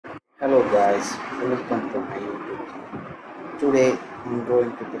Hello guys, welcome to my YouTube channel. Today I'm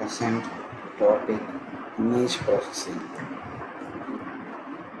going to present the topic image processing.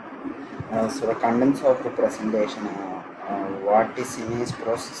 So the contents of the presentation are what is image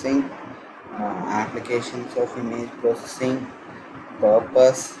processing, applications of image processing,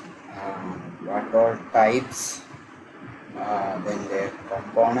 purpose, what are types, then their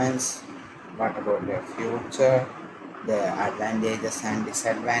components, what about their future, the advantages and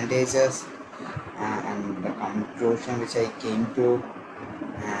disadvantages, and the conclusion which I came to,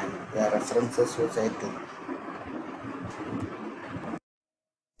 and the references which I took.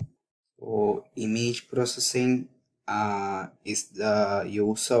 So, image processing is the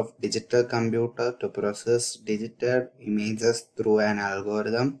use of digital computer to process digital images through an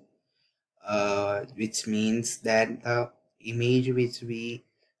algorithm, which means that the image which we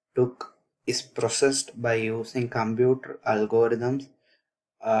took is processed by using computer algorithms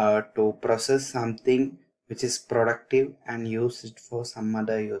to process something which is productive and use it for some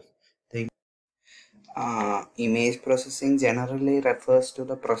other use. The image processing generally refers to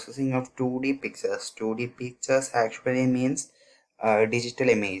the processing of 2D pictures. 2D pictures actually means digital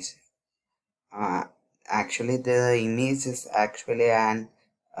image. Actually, the image is actually an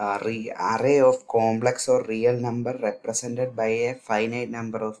array of complex or real number represented by a finite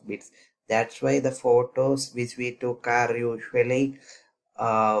number of bits. That's why the photos which we took are usually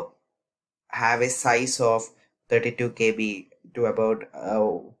uh, have a size of 32 KB to about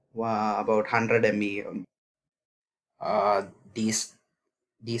 100 MB. Uh, these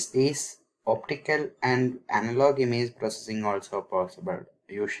these days, optical and analog image processing also possible.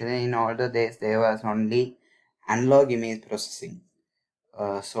 Usually, in older days, there was only analog image processing.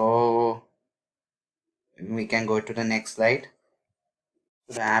 So we can go to the next slide.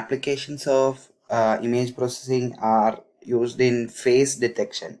 The applications of image processing are used in face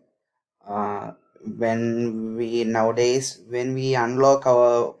detection. uh, when we unlock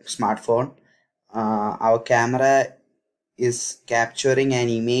our smartphone, our camera is capturing an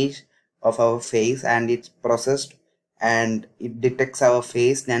image of our face and it's processed and it detects our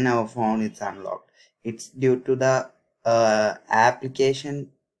face, then our phone is unlocked. It's due to the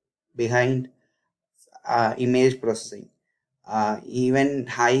application behind image processing. Even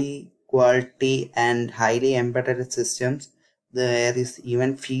high quality and highly embedded systems, there is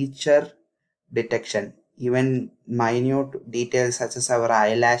even feature detection. Even minute details such as our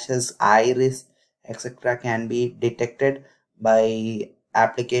eyelashes, iris, etc. can be detected by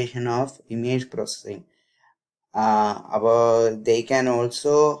application of image processing. They can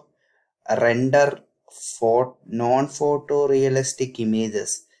also render non-photorealistic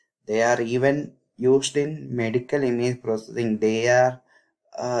images. They are even used in medical image processing. They are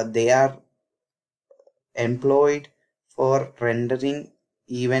employed for rendering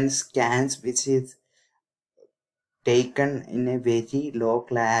even scans which is taken in a very low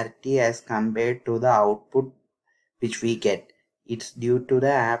clarity as compared to the output which we get. It's due to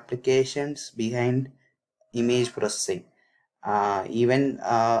the applications behind image processing. Even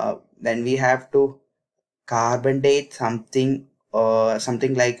when we have to carbon date something or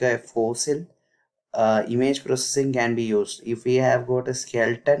something like a fossil, image processing can be used. If we have got a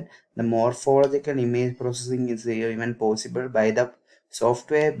skeleton, the morphological image processing is even possible by the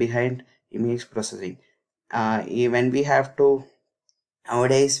software behind image processing. When we have to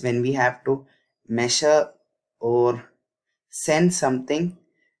Nowadays, when we have to measure or send something,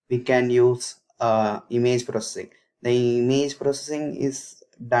 we can use image processing. The image processing is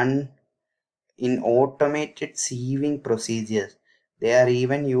done in automated sieving procedures. They are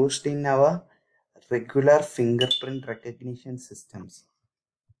even used in our regular fingerprint recognition systems.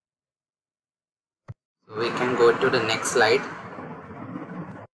 So we can go to the next slide.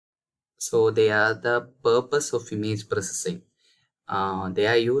 So they are the purpose of image processing. They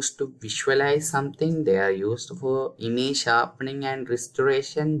are used to visualize something. They are used for image sharpening and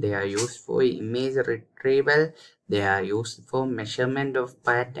restoration. They are used for image retrieval. They are used for measurement of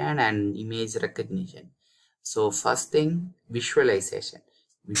pattern and image recognition. So first thing, visualization.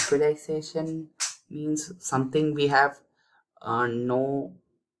 Visualization means something we have no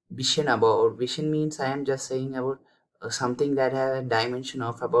vision about. Vision means I am just saying about something that has a dimension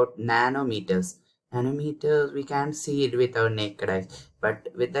of about nanometers. Nanometers, we can't see it with our naked eyes, but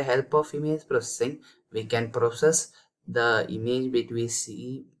with the help of image processing, we can process the image which we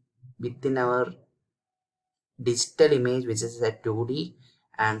see within our digital image, which is a 2D,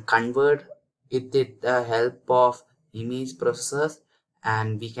 and convert it with the help of image processors,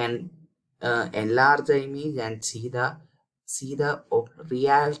 and we can enlarge the image and see the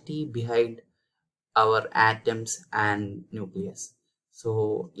reality behind our atoms and nucleus.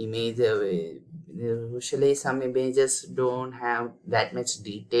 So usually some images don't have that much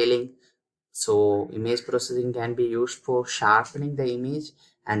detailing. So image processing can be used for sharpening the image,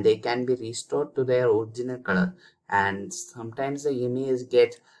 and they can be restored to their original color. And sometimes the image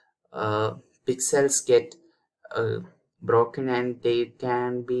get uh, pixels get uh, broken, and they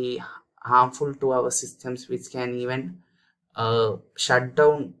can be harmful to our systems, which can even shut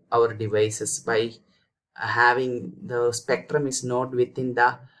down our devices by having the spectrum is not within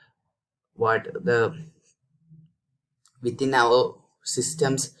the what the within our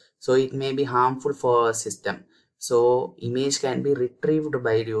systems, so it may be harmful for our system. So image can be retrieved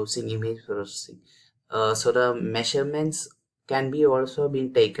by using image processing. So the measurements can be also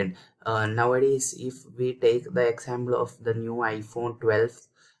been taken. Nowadays, if we take the example of the new iPhone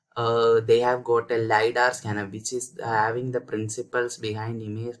 12, they have got a lidar scanner, which is having the principles behind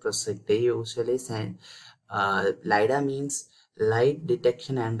image processing. They usually say lidar means light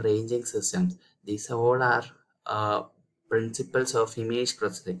detection and ranging systems. These all are uh, principles of image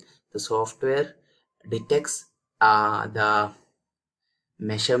processing. The software detects the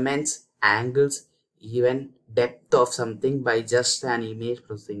measurements, angles, even depth of something by just an image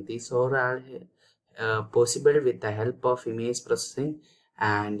processing. These all are possible with the help of image processing,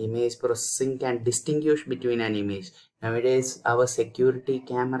 and image processing can distinguish between an image. Nowadays, our security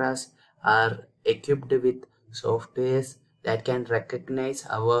cameras are equipped with softwares that can recognize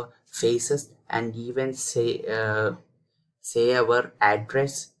our faces and even say our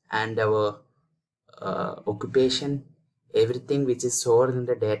address and our occupation. Everything which is stored in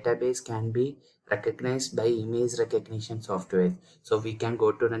the database can be recognized by image recognition software. So we can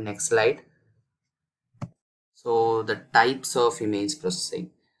go to the next slide. So the types of image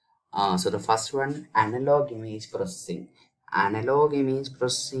processing. So the first one, analog image processing. Analog image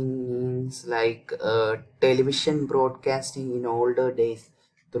processing means like television broadcasting in older days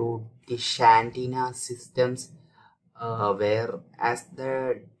through dish antenna systems, whereas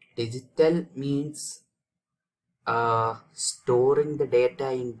the digital means storing the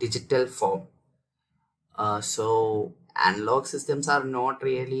data in digital form. So analog systems are not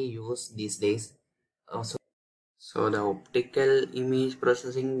really used these days. So the optical image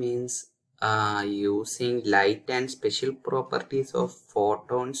processing means using light and special properties of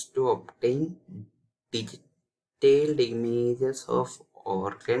photons to obtain detailed images of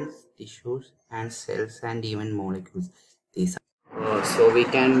organs, tissues, and cells, and even molecules. These so we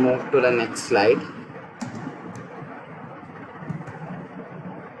can move to the next slide.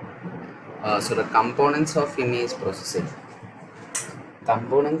 So the components of image processing.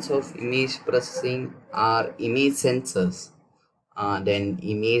 Components of image processing are image sensors, then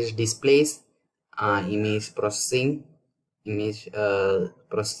image displays, image processing, image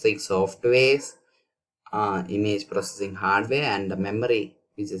processing softwares, image processing hardware, and the memory,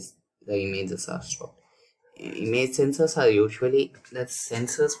 which is the images are stored. Image sensors are usually the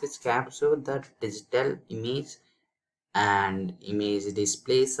sensors which capture the digital image, and image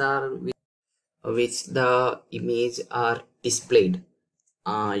displays are which the image are displayed.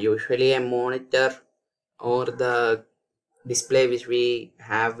 Usually a monitor or the display which we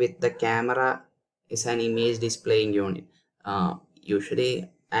have with the camera is an image displaying unit. Usually,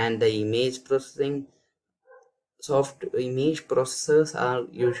 and the image processing soft image processors are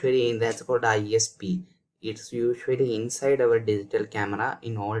usually in that's called ISP. It's usually inside our digital camera.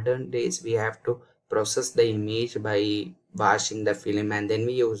 In olden days, we have to process the image by washing the film, and then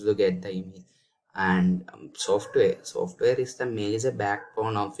we used to get the image. And software is the major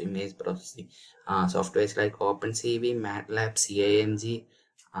backbone of image processing. Softwares like OpenCV, MATLAB, CIMG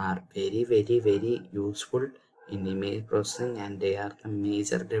are very useful in image processing, and they are the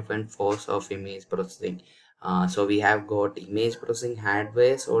major driven force of image processing. So we have got image processing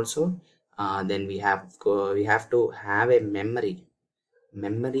hardwares also. Then we have to have a memory.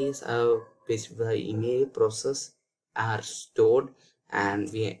 Memories which the image process are stored,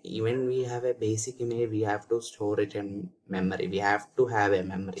 and we have a basic image, we have to store it in memory. We have to have a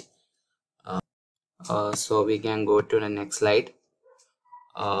memory. So we can go to the next slide.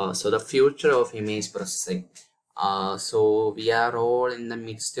 So the future of image processing. So we are all in the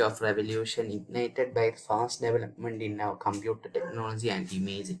midst of revolution ignited by fast development in our computer technology and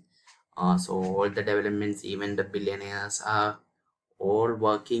imaging. So all the developments, even the billionaires are all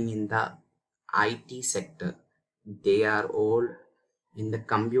working in the IT sector. They are all in the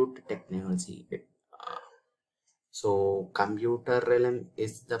computer technology. So computer realm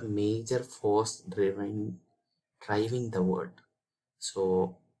is the major force driving the world.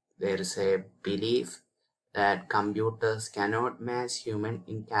 So there is a belief that computers cannot match human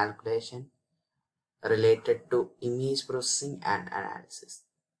in calculation, related to image processing and analysis.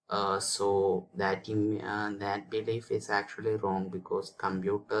 So that belief is actually wrong, because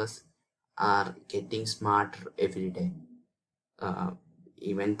computers are getting smarter every day. Uh,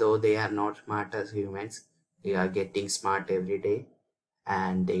 Even though they are not smart as humans, they are getting smart every day,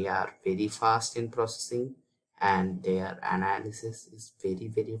 and they are very fast in processing, and their analysis is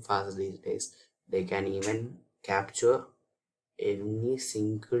very fast these days. They can even capture any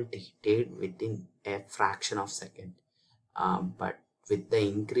single detail within a fraction of second. But with the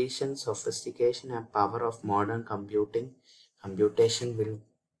increase in sophistication and power of modern computation will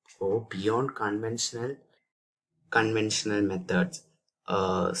go beyond conventional methods.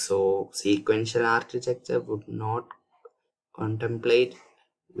 So sequential architecture would not contemplate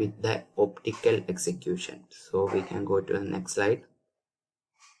with the optical execution. So we can go to the next slide.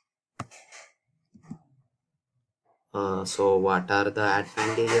 So what are the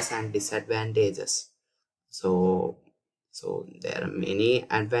advantages and disadvantages? So there are many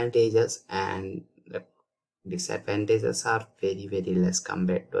advantages, and the disadvantages are very less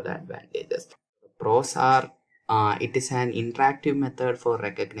compared to the advantages. Pros are, it is an interactive method for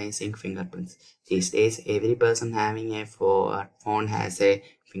recognizing fingerprints. These days, every person having a phone has a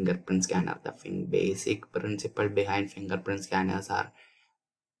fingerprint scanner. The basic principle behind fingerprint scanners are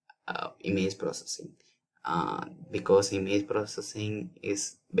image processing. Because image processing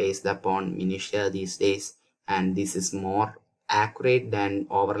is based upon minutia these days, and this is more accurate than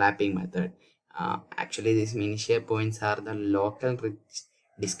overlapping method. Actually, these minutia points are the local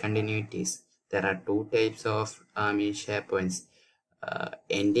discontinuities. There are two types of minutia points,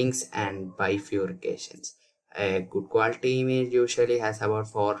 endings and bifurcations. A good quality image usually has about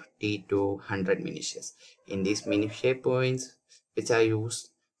 40 to 100 minutiae. In these minutia points, which are used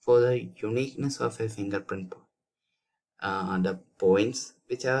for the uniqueness of a fingerprint, the points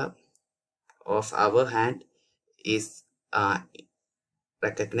which are of our hand is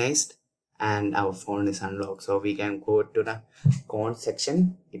recognized and our phone is unlocked. So we can go to the con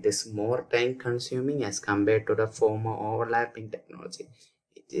section. It is more time consuming as compared to the former overlapping technology.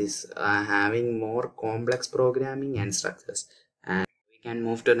 It is having more complex programming and structures. And we can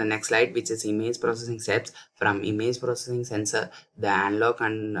move to the next slide, which is image processing steps. From image processing sensor, the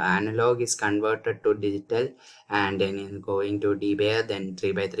analog is converted to digital, and then is going to debye, then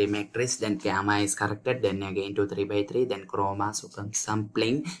 3x3 matrix, then gamma is corrected, then again to 3x3, then chroma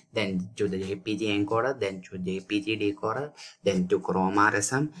sampling, then to the JPG encoder, then to JPG decoder, then to chroma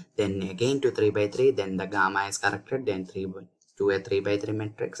resum, then again to 3x3, then the gamma is corrected, then 3 to a 3x3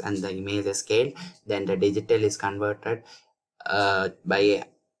 matrix, and the image is scaled, then the digital is converted by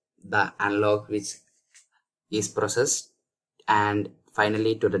the analog which is processed, and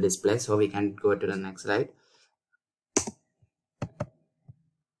finally to the display. So we can go to the next slide.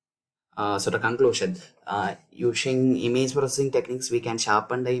 So the conclusion, using image processing techniques, we can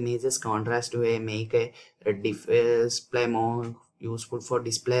sharpen the images, contrast to make a display more useful for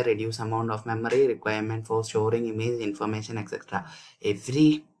display, reduce amount of memory requirement for storing image information, etc.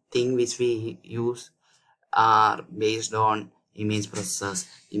 Everything which we use are based on image processors.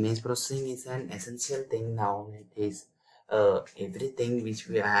 Image processing is an essential thing nowadays. Everything which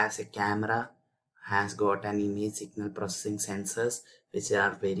we has a camera has got an image signal processing sensors, which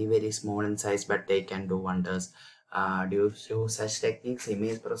are very small in size, but they can do wonders. Due to such techniques,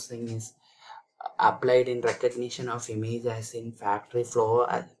 image processing is applied in recognition of image as in factory floor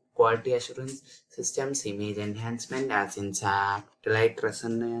quality assurance systems, image enhancement as in satellite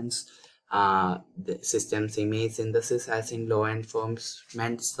resonance the systems, image synthesis as in law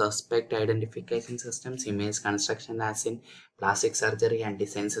enforcement suspect identification systems, image construction as in plastic surgery and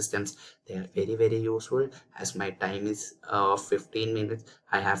design systems. They are very useful. As my time is 15 minutes,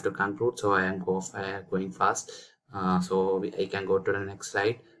 I have to conclude, so I am going fast. So I can go to the next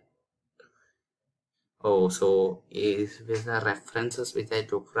slide. Oh, so is with the references which I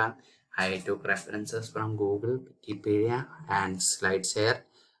took references from Google, Wikipedia, and SlideShare.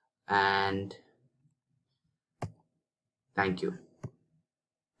 And thank you.